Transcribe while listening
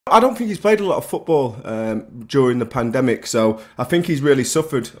I don't think he's played a lot of football during the pandemic, so I think he's really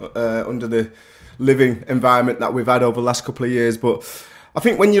suffered under the living environment that we've had over the last couple of years. But I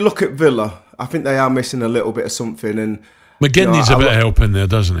think when you look at Villa, I think they are missing a little bit of something. And McGinn needs a bit of help in there,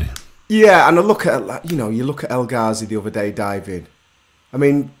 doesn't he? Yeah, and I look at you look at El Ghazi the other day diving. I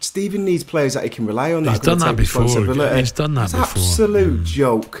mean, Stephen needs players that he can rely on. He's done that before. He's done that before. It's an absolute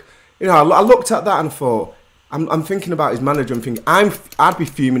joke. I looked at that and I thought, I'm thinking about his manager and thinking, I'd be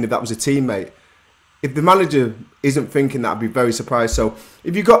fuming if that was a teammate. If the manager isn't thinking that, I'd be very surprised. So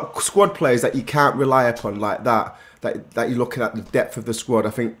if you've got squad players that you can't rely upon like that you're looking at the depth of the squad, I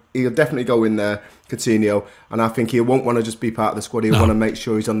think he'll definitely go in there, Coutinho, and I think he won't want to just be part of the squad. He'll want to make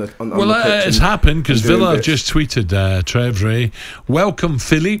sure he's on the pitch. It's happened because Villa have just tweeted, Trev Ray, welcome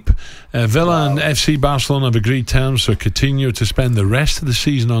Philippe. Villa and FC Barcelona have agreed terms for Coutinho to spend the rest of the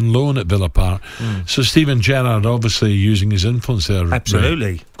season on loan at Villa Park. So Steven Gerrard obviously using his influence there.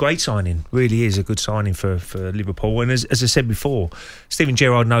 Absolutely. Ray. Great signing. Really is a good signing for Liverpool. And as I said before, Steven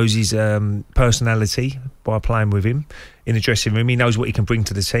Gerrard knows his personality by playing with him in the dressing room. He knows what he can bring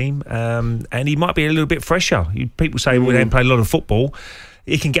to the team, and he might be a little bit fresher. People say, well, they haven't played a lot of football.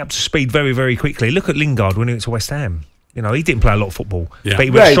 He can get up to speed very, very quickly. Look at Lingard when he went to West Ham. He didn't play a lot of football, but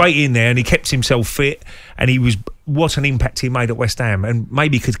he went straight in there and he kept himself fit, and what an impact he made at West Ham, and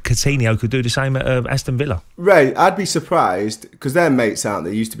maybe Coutinho could do the same at Aston Villa. Ray, I'd be surprised, because they're mates, aren't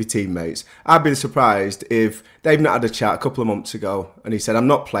they? Used to be teammates. I'd be surprised if they've not had a chat a couple of months ago and he said, I'm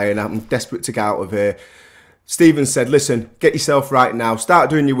not playing, I'm desperate to get out of here. Stephen said, listen, get yourself right now, start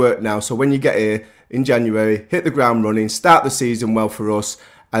doing your work now, so when you get here in January, hit the ground running, start the season well for us,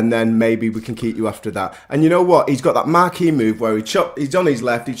 and then maybe we can keep you after that. And you know what? He's got that marquee move where he's on his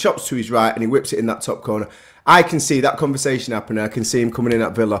left, he chops to his right, and he whips it in that top corner. I can see that conversation happening. I can see him coming in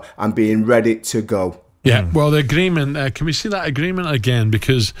at Villa and being ready to go. Yeah, well, the agreement, can we see that agreement again?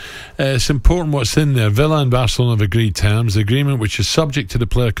 Because it's important what's in there. Villa and Barcelona have agreed terms. The agreement, which is subject to the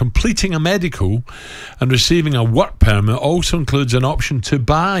player completing a medical and receiving a work permit, also includes an option to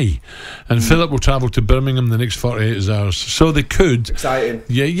buy. And Philip will travel to Birmingham the next 48 hours. So they could. Exciting.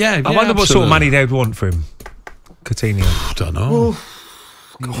 Yeah. I wonder what sort of money they would want for him, Coutinho. I don't know.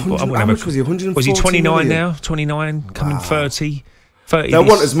 How much was he? 140 Was he 29 million? now? 29, coming 30. They'll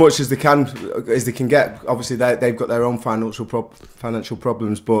want as much as they can get. Obviously, they've got their own financial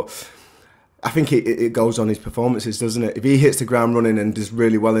problems, but I think it goes on his performances, doesn't it? If he hits the ground running and does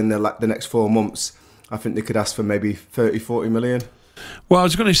really well in the next 4 months, I think they could ask for maybe 30-40 million. Well, I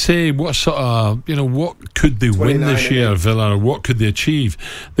was going to say, what sort of, what could they win this year, Villa, or what could they achieve?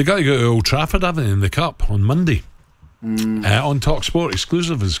 They got to go to Old Trafford, haven't they, in the Cup on Monday, on talkSPORT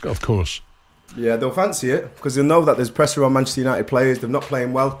exclusive, of course. Yeah, they'll fancy it because they'll know that there's pressure on Manchester United players. They're not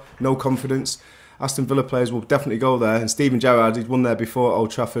playing well, no confidence. Aston Villa players will definitely go there, and Steven Gerrard, he's won there before at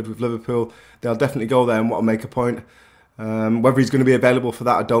Old Trafford with Liverpool. They'll definitely go there and want to make a point. Whether he's going to be available for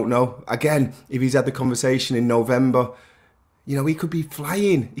that, I don't know. Again, if he's had the conversation in November, he could be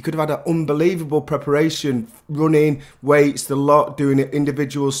flying. He could have had an unbelievable preparation, running, weights, the lot, doing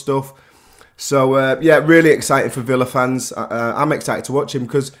individual stuff. So, really exciting for Villa fans. I'm excited to watch him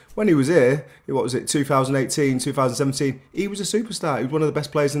because when he was here, 2018, 2017, he was a superstar. He was one of the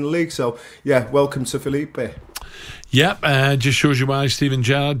best players in the league. So, welcome to Felipe. Yep, just shows you why Steven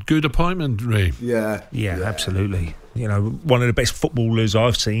Gerrard, good appointment, Ray. Yeah, absolutely. One of the best footballers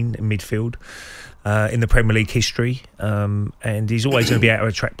I've seen in midfield in the Premier League history, and he's always going to be able to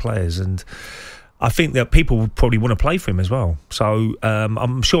attract players, and I think that people would probably want to play for him as well. So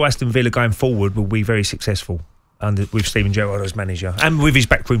I'm sure Aston Villa going forward will be very successful with Steven Gerrard as manager and with his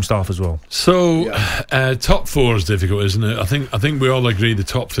backroom staff as well. So top four is difficult, isn't it? I think we all agree the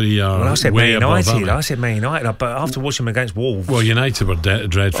top three are. Well, I said way Man above, United. I said Man United, but after watching them against Wolves, well, United were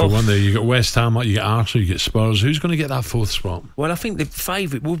dreadful, weren't they? You got West Ham, you get Arsenal, you get Spurs. Who's going to get that fourth spot? Well, I think the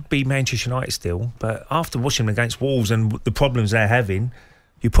favourite would be Manchester United still, but after watching them against Wolves and the problems they're having,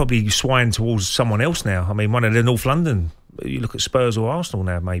 you're probably swaying towards someone else now. I mean, one of the North London. You look at Spurs or Arsenal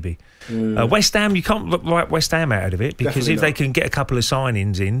now, maybe. West Ham, you can't write West Ham out of it because Definitely if they can get a couple of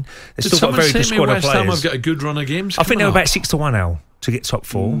signings in, they've Did still got a very good squad of West players. Ham have got a good run of games. I think they're about 6-1 now to get top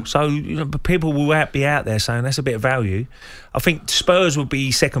four. So people will be out there saying that's a bit of value. I think Spurs will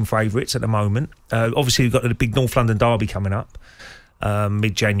be second favourites at the moment. Obviously, we've got the big North London derby coming up.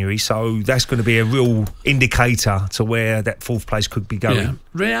 Mid-January, so that's going to be a real indicator to where that fourth place could be going. Yeah.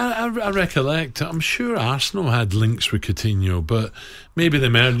 Ray, I recollect, I'm sure Arsenal had links with Coutinho, but maybe the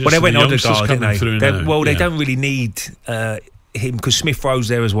emergence they went of the youngsters Odegaard, coming didn't through they? now. They don't really need him because Smith Rowe's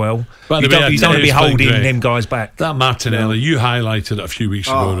there as well. By You the way, don't want to be holding them guys back. That Martinelli, you highlighted it a few weeks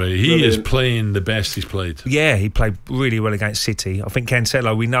ago, Ray. He is playing the best he's played. Yeah, he played really well against City. I think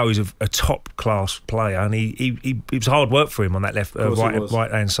Cancelo, we know, is a top class player, and it was hard work for him on that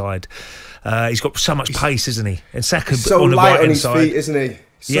right hand side. He's got so much pace, isn't he? And Saka so on the light right on hand his side. feet, isn't he?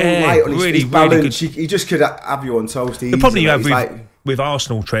 So Yeah, light on really, his balance. really good. He just could have you on toast. The problem you have with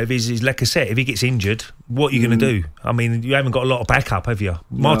Arsenal, Trev, is Lacazette. If he gets injured, what are you going to do? I mean, you haven't got a lot of backup, have you?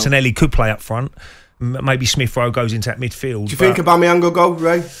 Martinelli could play up front. Maybe Smith Rowe goes into that midfield. Do you think Aubameyang will go,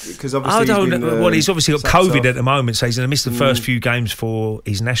 Ray? Because obviously I don't know. Well, he's obviously got COVID at the moment, so he's going to miss the first few games for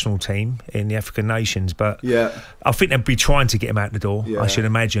his national team in the African nations. But I think they'll be trying to get him out the door, I should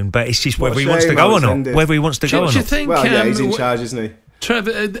imagine. But it's just whether he wants to go or not. Whether he wants to go or not. Do you think? Well, he's in charge, isn't he?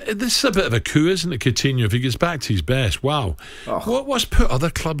 Trevor, this is a bit of a coup, isn't it, Coutinho? If he gets back to his best, wow. What's put other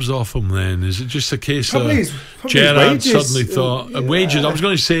clubs off him then? Is it just a case of Gerrard suddenly thought, wages? I was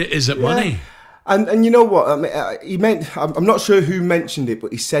going to say, is it money? And you know what? I mean, I'm not sure who mentioned it,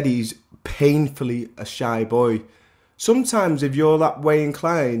 but he said he's painfully a shy boy. Sometimes if you're that way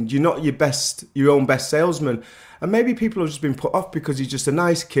inclined, you're not your own best salesman. And maybe people have just been put off because he's just a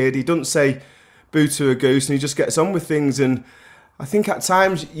nice kid. He doesn't say boo to a goose and he just gets on with things. And I think at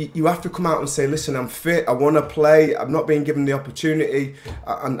times you have to come out and say, listen, I'm fit, I want to play, I'm not being given the opportunity,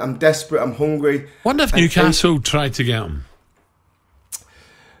 I'm desperate, I'm hungry. Wonder if Newcastle tried to get him.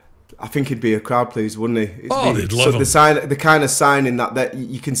 I think he'd be a crowd pleaser, wouldn't he? They'd love him. The kind of signing that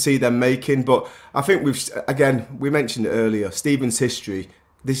you can see them making. But I think we mentioned it earlier, Steven's history.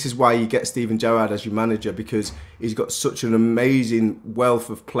 This is why you get Steven Gerrard as your manager, because he's got such an amazing wealth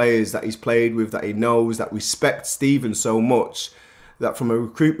of players that he's played with, that he knows, that respect Steven so much, that from a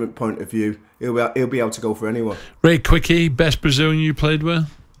recruitment point of view, he'll be able to go for anyone. Ray, quickie, best Brazilian you played with?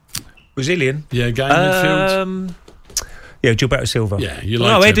 Brazilian? Yeah, guy in midfield. Yeah, Gilberto Silva. Yeah, you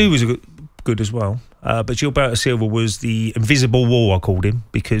liked him. Edu was good as well. But Gilberto Silva was the invisible wall, I called him,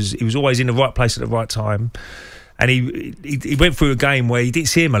 because he was always in the right place at the right time. And he went through a game where you didn't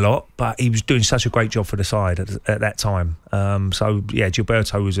see him a lot, but he was doing such a great job for the side at that time. So, yeah,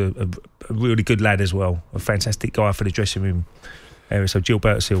 Gilberto was a really good lad as well. A fantastic guy for the dressing room area. So,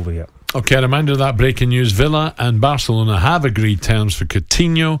 Gilberto Silva, yeah. Okay, a reminder of that breaking news. Villa and Barcelona have agreed terms for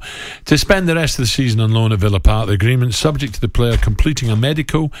Coutinho to spend the rest of the season on loan at Villa Park. The agreement, subject to the player completing a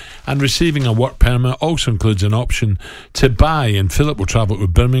medical and receiving a work permit, also includes an option to buy, and Philip will travel to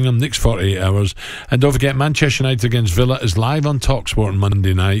Birmingham next 48 hours. And don't forget, Manchester United against Villa is live on talkSPORT on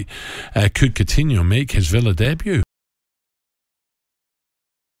Monday night. Could Coutinho make his Villa debut?